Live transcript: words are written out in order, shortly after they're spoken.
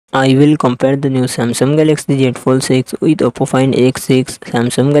I will compare the new Samsung Galaxy Z Fold 6 with Oppo Find X6.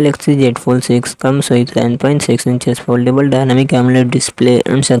 Samsung Galaxy Z Fold 6 comes with 10.6 inches foldable dynamic AMOLED display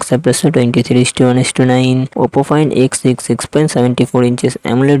and success ratio 23:1:9. Oppo Find X6 6.74 inches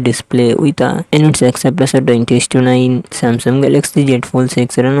AMOLED display with a and success ratio 20:9. Samsung Galaxy Z Fold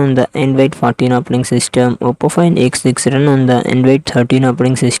 6 run on the Android 14 operating system. Oppo Find X6 run on the Android 13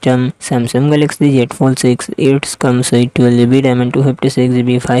 operating system. Samsung Galaxy Z Fold 6 it comes with 12GB RAM and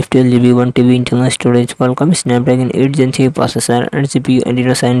 256GB 512GB 1TB internal storage. Qualcomm Snapdragon 8 Gen 3 processor and CPU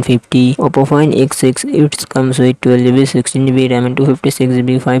Adreno 750. Oppo Find X6 it comes with 12GB 16GB RAM and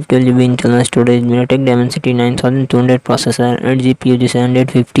 256GB 512GB internal storage. MediaTek Dimensity 9200 processor and GPU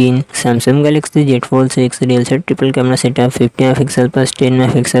G715. Samsung Galaxy Z Fold 6 real set triple camera setup 50MP plus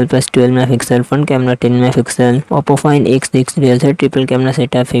 10MP plus 12MP front camera 10MP. Oppo Find X6 real set triple camera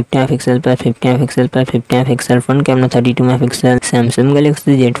setup 50MP plus 50MP plus 50MP front camera 32MP. Samsung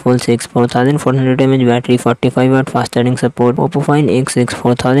Galaxy Z Fold 6 4400 mAh battery 45W fast charging support. Oppo Find X6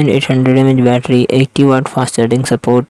 4800 mAh battery 80W fast charging support.